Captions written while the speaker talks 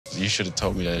You should have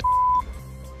told me that.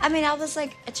 I mean, I was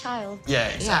like a child. Yeah,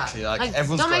 exactly. Yeah. Like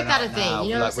everyone's don't going make that out a thing. now.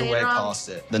 You know what I'm We're saying, way Rob? past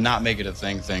it. The not make it a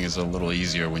thing is a little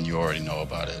easier when you already know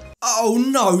about it. Oh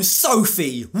no,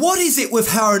 Sophie, what is it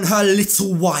with her and her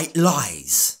little white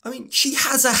lies? I mean, she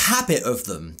has a habit of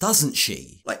them, doesn't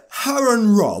she? Like, her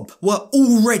and Rob were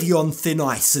already on thin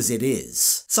ice as it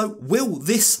is. So will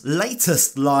this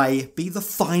latest lie be the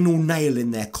final nail in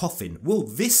their coffin? Will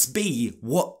this be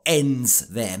what ends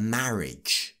their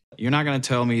marriage? You're not gonna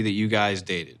tell me that you guys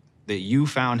dated, that you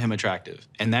found him attractive,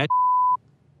 and that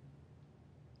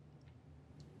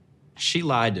she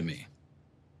lied to me.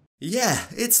 Yeah,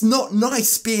 it's not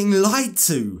nice being lied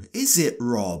to, is it,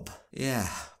 Rob? Yeah,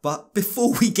 but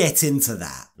before we get into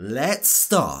that, let's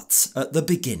start at the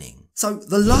beginning. So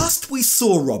the last we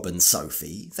saw Rob and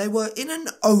Sophie, they were in an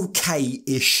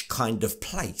okay-ish kind of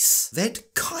place. They'd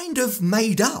kind of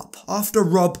made up after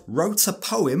Rob wrote a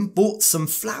poem, bought some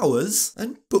flowers,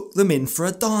 and booked them in for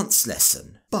a dance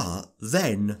lesson. But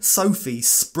then Sophie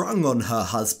sprung on her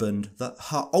husband that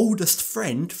her oldest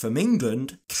friend from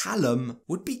England, Callum,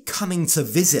 would be coming to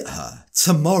visit her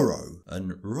tomorrow,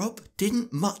 and Rob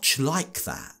didn't much like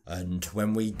that. And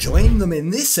when we join them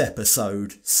in this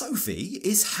episode, Sophie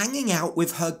is hanging out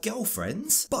with her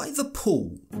girlfriends by the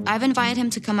pool. I've invited him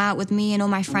to come out with me and all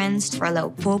my friends for a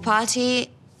little pool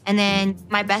party. And then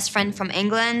my best friend from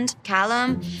England,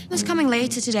 Callum, was coming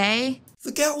later today.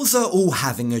 The girls are all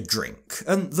having a drink,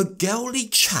 and the girly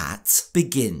chat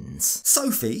begins.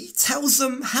 Sophie tells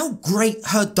them how great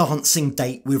her dancing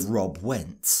date with Rob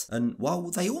went, and while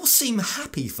they all seem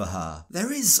happy for her,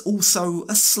 there is also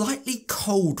a slightly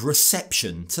cold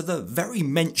reception to the very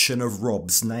mention of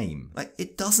Rob's name. Like,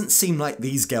 it doesn't seem like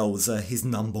these girls are his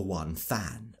 #1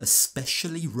 fan,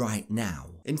 especially right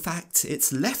now. In fact,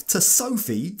 it's left to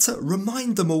Sophie to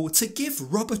remind them all to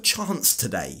give Rob a chance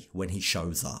today when he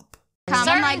shows up.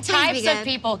 Certain types of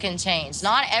people can change.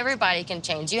 Not everybody can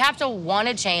change. You have to want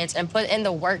to change and put in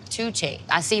the work to change.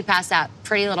 I see past that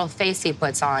pretty little face he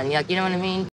puts on. You know what I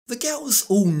mean? The girls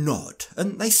all nod,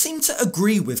 and they seem to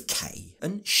agree with Kay,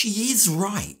 and she is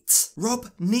right.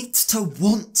 Rob needs to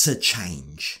want to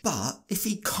change, but if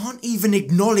he can't even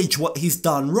acknowledge what he's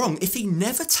done wrong, if he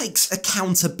never takes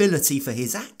accountability for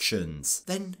his actions,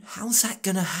 then how's that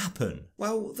gonna happen?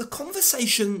 Well, the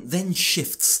conversation then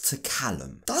shifts to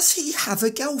Callum. Does he have a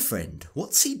girlfriend?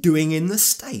 What's he doing in the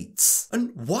States?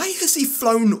 And why has he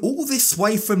flown all this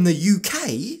way from the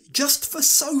UK just for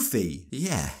Sophie?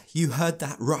 Yeah, you heard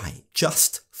that right,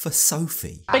 just for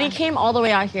Sophie. But he came all the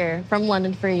way out here from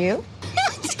London for you?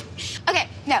 Okay,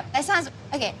 no, that sounds...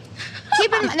 Okay.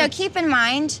 Keep in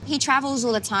mind, he travels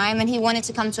all the time and he wanted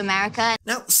to come to America.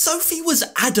 Now, Sophie was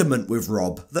adamant with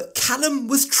Rob that Callum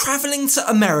was travelling to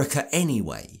America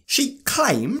anyway. She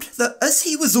claimed that as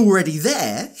he was already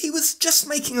there, he was just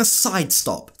making a side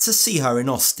stop to see her in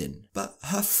Austin. But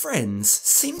her friends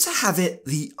seem to have it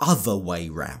the other way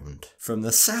round. From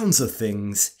the sounds of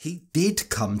things, he did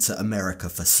come to America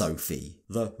for Sophie.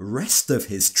 The rest of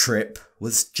his trip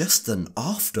was just an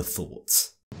afterthought.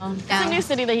 It's a new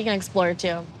city that he can explore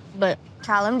too, but...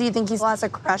 Callum, do you think he still has a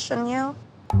crush on you?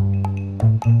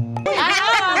 I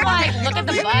know, like, look at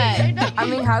the butt. I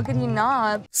mean, how could he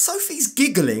not? Sophie's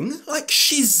giggling like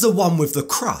she's the one with the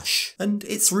crush, and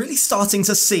it's really starting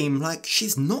to seem like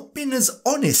she's not been as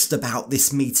honest about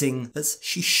this meeting as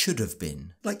she should have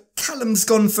been. Like, Callum's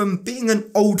gone from being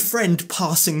an old friend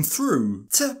passing through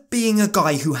to being a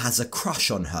guy who has a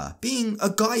crush on her, being a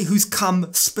guy who's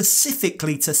come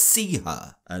specifically to see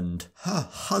her, and her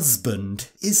husband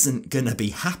isn't gonna be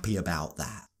happy about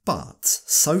that. But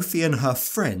Sophie and her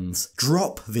friends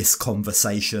drop this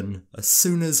conversation as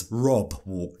soon as Rob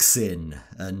walks in,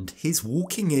 and he's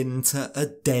walking into a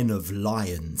den of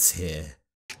lions here.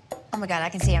 Oh my god, I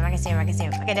can see him, I can see him, I can see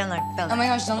him. Okay, don't look, don't look. Oh my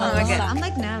gosh, don't look. Oh my god. I'm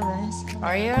like nervous.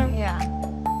 Are you? Yeah.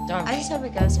 Don't. I just hope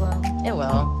it goes well. It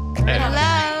will. Hey,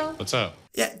 Hello? what's up?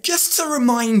 Yeah, just to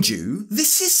remind you,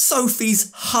 this is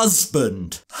Sophie's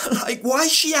husband. Like, why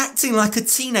is she acting like a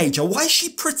teenager? Why is she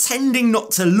pretending not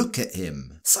to look at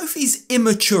him? Sophie's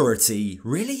immaturity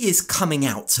really is coming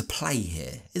out to play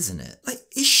here, isn't it? Like,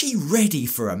 is she ready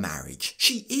for a marriage?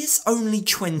 She is only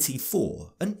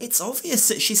 24, and it's obvious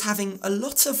that she's having a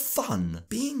lot of fun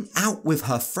being out with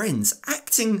her friends,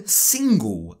 acting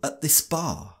single at this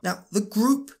bar. Now, the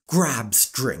group grabs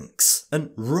drinks, and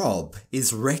Rob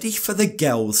is ready for the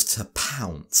girls to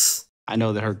pounce. I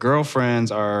know that her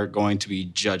girlfriends are going to be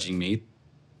judging me,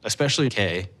 especially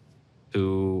Kay,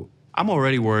 who I'm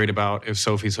already worried about if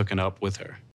Sophie's hooking up with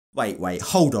her. Wait,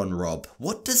 hold on, Rob.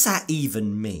 What does that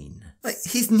even mean? Like,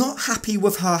 he's not happy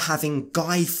with her having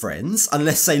guy friends,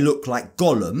 unless they look like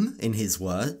Gollum, in his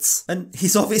words. And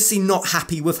he's obviously not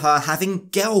happy with her having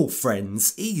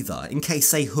girlfriends either, in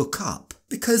case they hook up.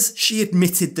 Because she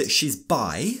admitted that she's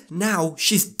bi, now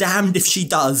she's damned if she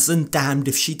does and damned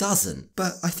if she doesn't.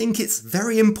 But I think it's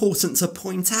very important to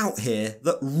point out here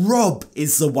that Rob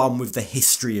is the one with the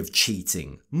history of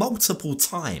cheating, multiple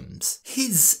times.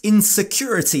 His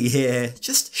insecurity here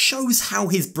just shows how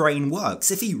his brain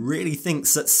works if he really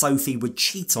thinks that Sophie would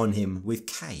cheat on him with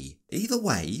Kay. Either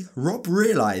way, Rob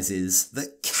realises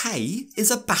that Kay is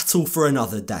a battle for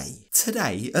another day.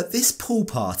 Today, at this pool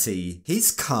party, he's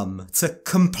come to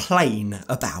complain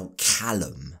about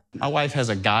Callum. My wife has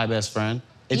a guy best friend.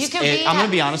 I'm going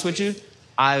to be honest with you.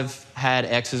 I've had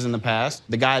exes in the past.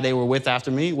 The guy they were with after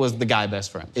me was the guy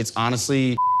best friend. It's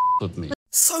honestly with me.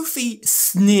 Sophie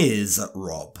sneers at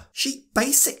Rob. She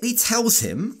basically tells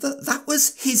him that that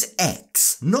was his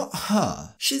ex, not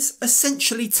her. She's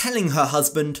essentially telling her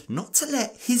husband not to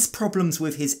let his problems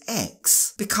with his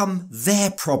ex become their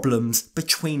problems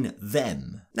between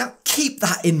them. Now, keep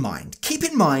that in mind. Keep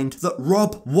in mind that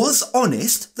Rob was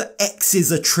honest that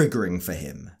exes are triggering for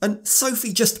him, and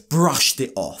Sophie just brushed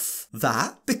it off.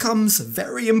 That becomes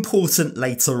very important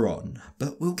later on,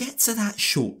 but we'll get to that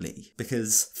shortly,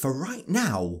 because for right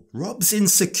now, Rob's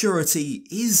insecurity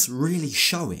is really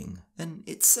showing, and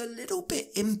it's a little bit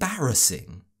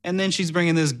embarrassing. And then she's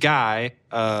bringing this guy,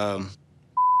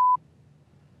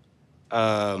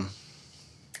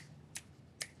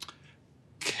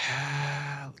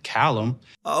 Callum.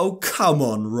 Oh, come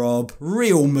on, Rob.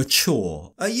 Real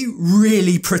mature. Are you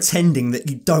really pretending that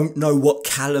you don't know what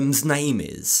Callum's name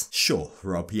is? Sure,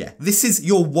 Rob, yeah. This is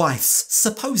your wife's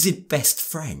supposed best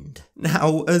friend.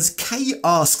 Now, as Kay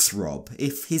asks Rob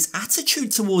if his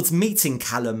attitude towards meeting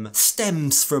Callum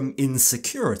stems from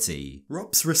insecurity,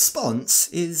 Rob's response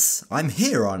is, "I'm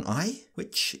here, aren't I?"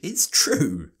 Which is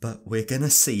true, but we're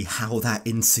gonna see how that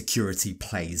insecurity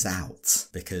plays out,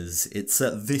 because it's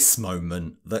at this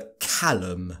moment that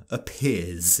Callum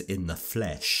appears in the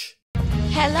flesh.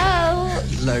 Hello.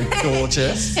 Hello,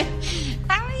 gorgeous.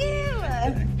 How are you?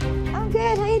 I'm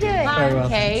good. How you doing? Very well.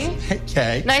 Kay.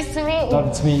 Okay. Nice to meet you.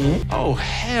 Love to meet you. Oh,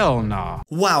 hell nah.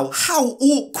 Wow, how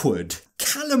awkward!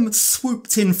 Callum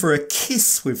swooped in for a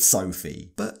kiss with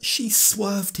Sophie, but she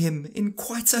swerved him in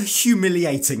quite a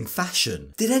humiliating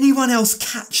fashion. Did anyone else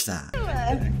catch that?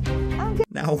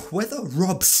 Now, whether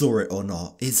Rob saw it or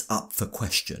not is up for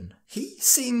question. He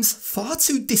seems far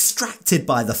too distracted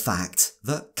by the fact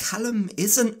that Callum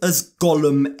isn't as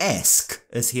Gollum-esque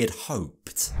as he had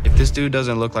hoped. If this dude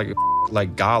doesn't look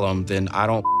like Gollum, then I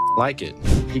don't like it.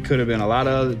 He could have been a lot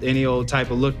of any old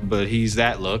type of look, but he's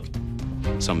that look.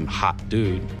 Some hot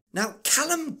dude. Now,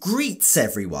 Callum greets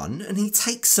everyone and he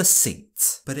takes a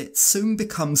seat, but it soon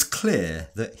becomes clear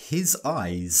that his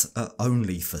eyes are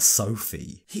only for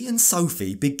Sophie. He and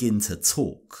Sophie begin to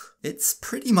talk. It's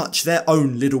pretty much their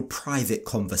own little private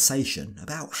conversation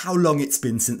about how long it's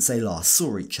been since they last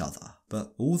saw each other.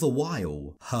 But all the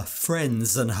while, her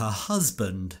friends and her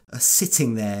husband are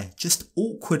sitting there just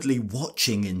awkwardly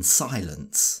watching in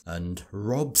silence, and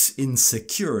Rob's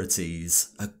insecurities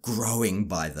are growing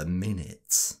by the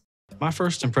minute. My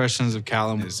first impressions of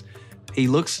Callum is he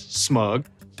looks smug,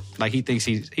 like he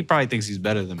probably thinks he's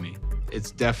better than me.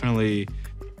 It's definitely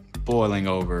boiling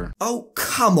over. Oh,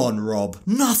 come on, Rob.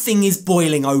 Nothing is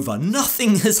boiling over.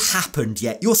 Nothing has happened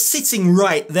yet. You're sitting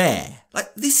right there.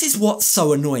 Like, this is what's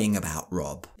so annoying about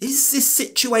Rob. Is this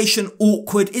situation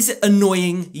awkward? Is it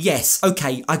annoying? Yes,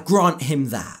 okay, I grant him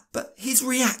that. But his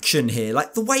reaction here,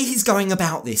 like the way he's going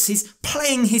about this, he's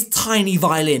playing his tiny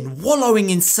violin, wallowing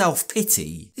in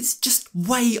self-pity, is just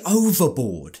way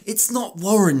overboard. It's not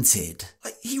warranted.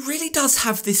 Like, he really does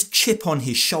have this chip on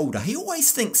his shoulder. He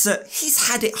always thinks that he's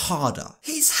had it harder.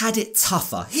 He's had it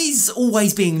tougher. He's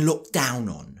always being looked down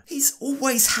on. He's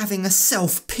always having a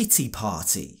self-pity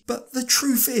party. But the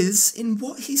truth is, in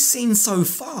what he's seen so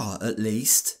far, at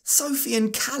least, Sophie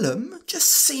and Callum just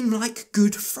seem like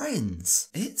good friends.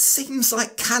 It seems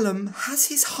like Callum has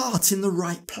his heart in the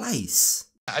right place.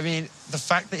 I mean, the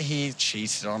fact that he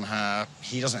cheated on her,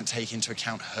 he doesn't take into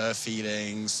account her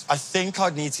feelings. I think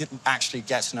I'd need to actually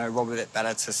get to know Rob a bit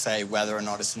better to say whether or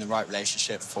not it's in the right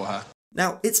relationship for her.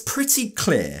 Now, it's pretty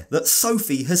clear that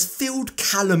Sophie has filled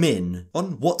Callum in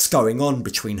on what's going on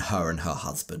between her and her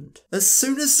husband. As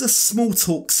soon as the small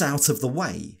talk's out of the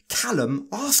way, Callum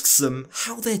asks them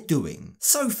how they're doing.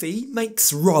 Sophie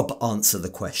makes Rob answer the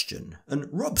question, and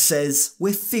Rob says,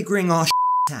 "We're figuring our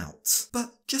out."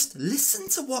 But just listen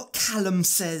to what Callum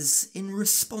says in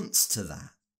response to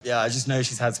that. Yeah, I just know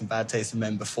she's had some bad taste in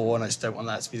men before, and I just don't want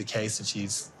that to be the case if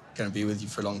she's going to be with you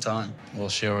for a long time. Well,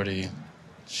 she already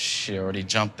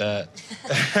jumped that.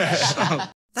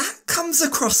 That comes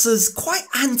across as quite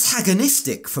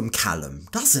antagonistic from Callum,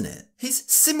 doesn't it?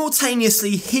 He's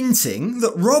simultaneously hinting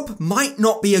that Rob might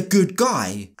not be a good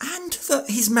guy and that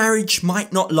his marriage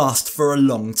might not last for a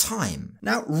long time.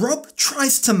 Now, Rob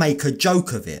tries to make a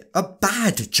joke of it, a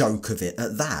bad joke of it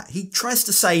at that. He tries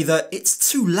to say that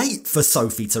it's too late for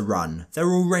Sophie to run,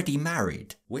 they're already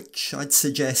married, which I'd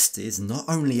suggest is not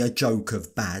only a joke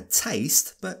of bad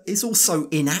taste, but is also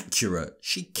inaccurate.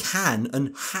 She can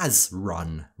and has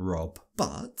run Rob.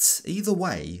 But either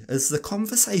way, as the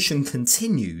conversation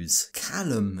continues,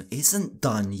 Callum isn't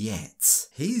done yet.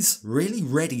 He's really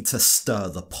ready to stir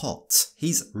the pot.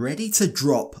 He's ready to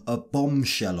drop a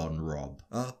bombshell on Rob.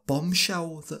 A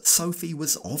bombshell that Sophie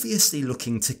was obviously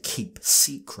looking to keep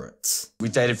secret. We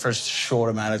dated for a short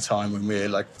amount of time when we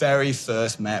were very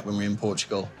first met when we were in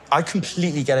Portugal. I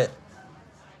completely get it.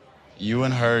 You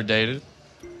and her dated?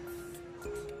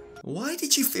 Why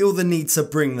did you feel the need to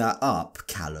bring that up,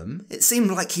 Callum? It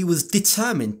seemed like he was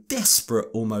determined, desperate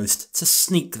almost, to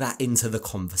sneak that into the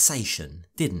conversation,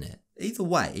 didn't it? Either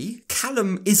way,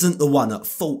 Callum isn't the one at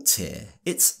fault here.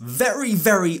 It's very,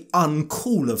 very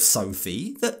uncool of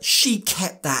Sophie that she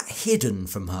kept that hidden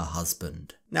from her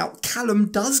husband. Now,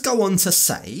 Callum does go on to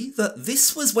say that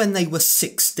this was when they were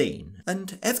 16,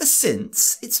 and ever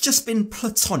since, it's just been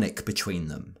platonic between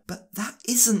them. But that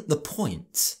isn't the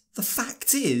point. The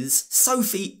fact is,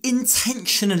 Sophie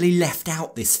intentionally left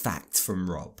out this fact from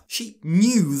Rob. She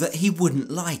knew that he wouldn't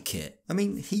like it. I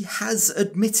mean, he has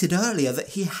admitted earlier that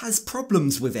he has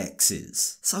problems with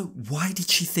exes. So why did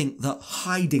she think that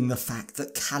hiding the fact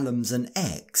that Callum's an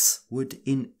ex would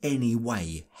in any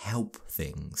way help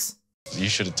things? You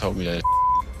should have told me that.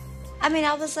 I mean,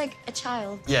 I was like a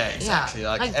child. Yeah, exactly.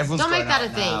 Yeah. Everyone's don't make grown that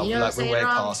up a thing. now. You know what I'm we're way saying,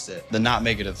 Rob? past it. The not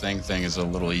make it a thing is a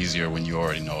little easier when you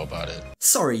already know about it.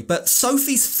 Sorry, but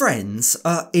Sophie's friends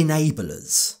are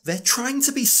enablers. They're trying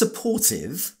to be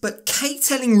supportive, but Kate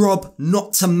telling Rob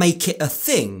not to make it a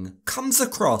thing comes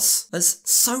across as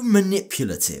so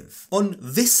manipulative. On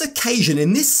this occasion,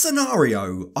 in this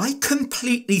scenario, I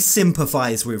completely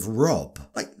sympathise with Rob.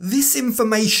 This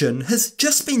information has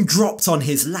just been dropped on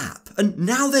his lap, and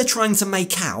now they're trying to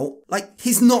make out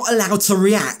he's not allowed to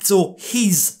react or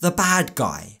he's the bad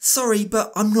guy. Sorry,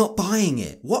 but I'm not buying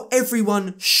it. What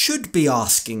everyone should be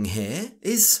asking here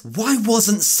is, why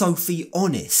wasn't Sophie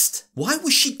honest? Why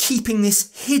was she keeping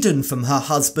this hidden from her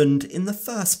husband in the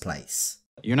first place?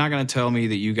 You're not going to tell me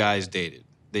that you guys dated,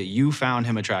 that you found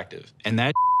him attractive, and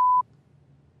that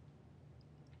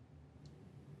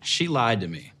she lied to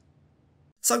me.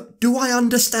 So, do I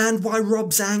understand why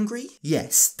Rob's angry?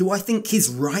 Yes. Do I think he's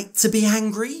right to be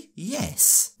angry?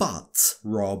 Yes. But,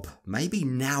 Rob, maybe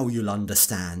now you'll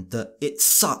understand that it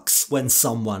sucks when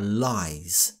someone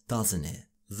lies, doesn't it?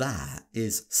 That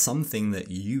is something that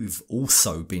you've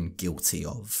also been guilty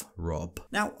of, Rob.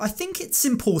 Now, I think it's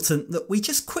important that we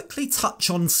just quickly touch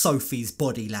on Sophie's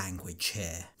body language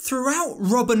here. Throughout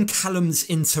Rob and Callum's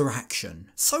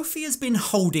interaction, Sophie has been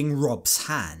holding Rob's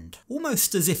hand,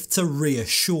 almost as if to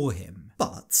reassure him.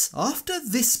 But after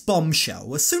this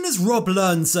bombshell, as soon as Rob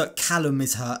learns that Callum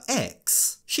is her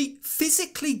ex, she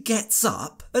physically gets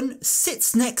up and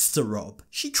sits next to Rob.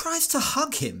 She tries to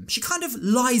hug him. She kind of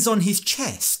lies on his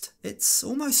chest. It's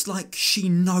almost like she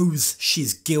knows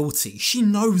she's guilty. She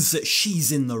knows that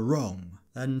she's in the wrong.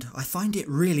 And I find it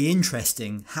really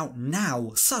interesting how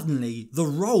now, suddenly, the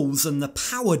roles and the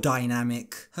power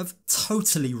dynamic have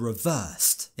totally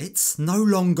reversed. It's no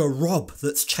longer Rob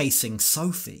that's chasing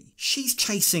Sophie. She's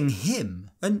chasing him,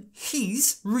 and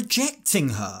he's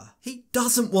rejecting her. He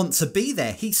doesn't want to be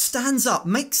there. He stands up,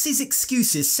 makes his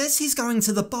excuses, says he's going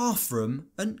to the bathroom,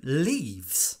 and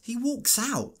leaves. He walks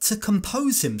out to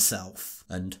compose himself.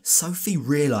 And Sophie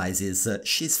realises that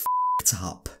she's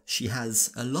up. She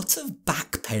has a lot of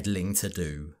backpedaling to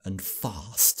do, and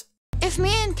fast. If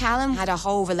me and Callum had a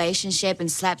whole relationship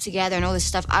and slept together and all this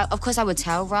stuff, of course I would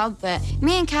tell Rob, but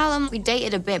me and Callum, we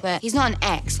dated a bit, but he's not an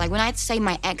ex. When I say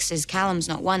my exes, Callum's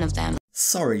not one of them.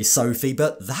 Sorry, Sophie,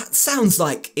 but that sounds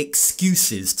like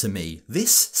excuses to me.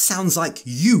 This sounds like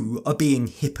you are being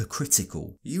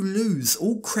hypocritical. You lose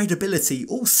all credibility,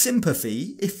 all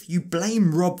sympathy if you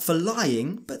blame Rob for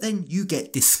lying, but then you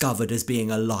get discovered as being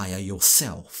a liar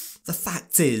yourself. The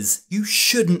fact is, you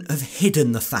shouldn't have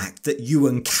hidden the fact that you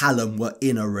and Callum were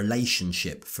in a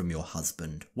relationship from your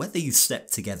husband, whether you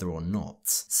slept together or not.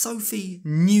 Sophie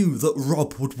knew that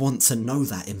Rob would want to know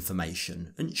that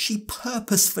information, and she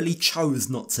purposefully chose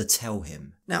not to tell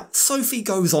him. Now, Sophie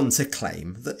goes on to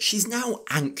claim that she's now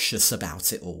anxious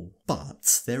about it all,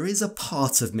 but there is a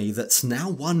part of me that's now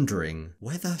wondering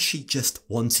whether she just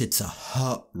wanted to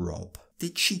hurt Rob.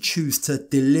 Did she choose to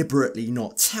deliberately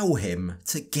not tell him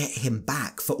to get him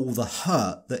back for all the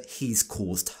hurt that he's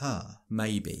caused her?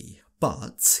 Maybe.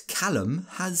 But Callum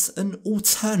has an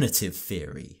alternative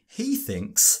theory. He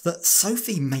thinks that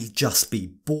Sophie may just be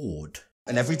bored.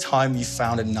 And every time you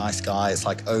found a nice guy, it's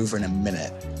like over in a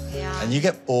minute. Yeah. And you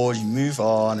get bored, you move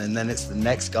on, and then it's the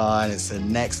next guy, and it's the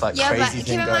next like crazy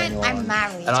thing going on. I'm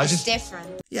married. And it's different.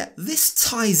 Yeah, this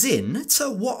ties in to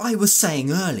what I was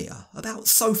saying earlier about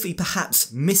Sophie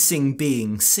perhaps missing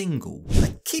being single.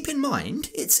 Like, keep in mind,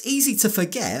 it's easy to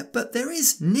forget, but there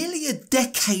is nearly a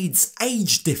decade's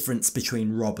age difference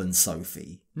between Rob and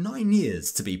Sophie. 9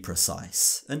 years to be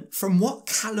precise. And from what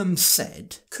Callum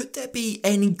said, could there be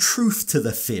any truth to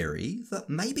the theory that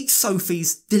maybe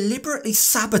Sophie's deliberately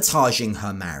sabotaging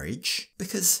her marriage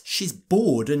because she's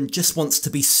bored and just wants to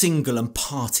be single and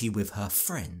party with her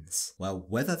friends? Well,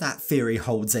 whether that theory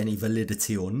holds any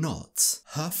validity or not,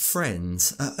 her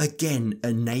friends are again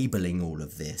enabling all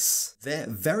of this. They're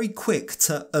very quick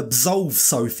to absolve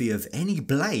Sophie of any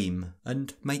blame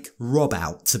and make Rob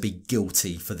out to be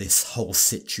guilty for this whole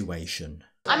situation.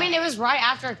 I mean, it was right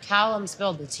after Callum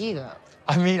spilled the tea, though.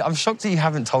 I mean, I'm shocked that you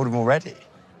haven't told him already.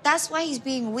 That's why he's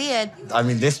being weird. I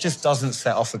mean, this just doesn't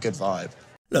set off a good vibe.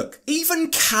 Look, even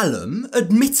Callum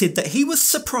admitted that he was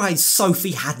surprised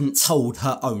Sophie hadn't told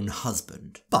her own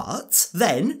husband. But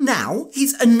then, now,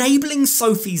 he's enabling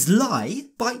Sophie's lie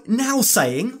by now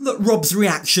saying that Rob's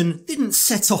reaction didn't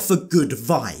set off a good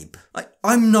vibe.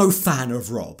 I'm no fan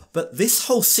of Rob, but this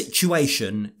whole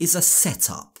situation is a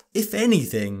setup. If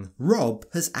anything, Rob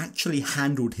has actually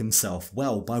handled himself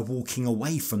well by walking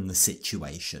away from the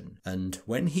situation. And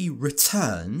when he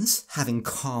returns, having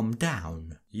calmed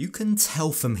down, you can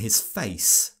tell from his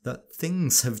face that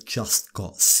things have just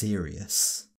got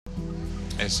serious.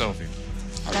 Hey, Sophie.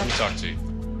 Let me talk to you.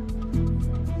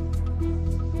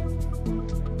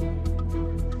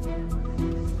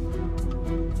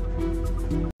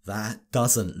 That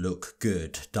doesn't look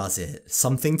good, does it?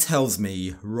 Something tells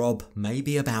me Rob may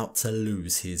be about to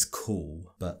lose his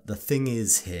cool. But the thing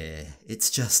is here, it's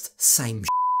just same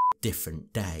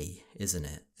different day, isn't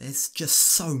it? There's just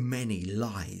so many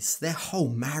lies. Their whole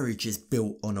marriage is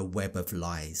built on a web of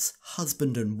lies.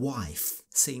 Husband and wife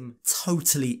seem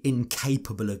totally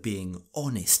incapable of being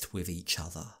honest with each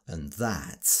other. And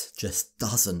that just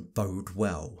doesn't bode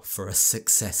well for a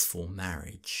successful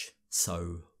marriage.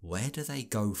 So where do they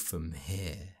go from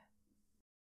here?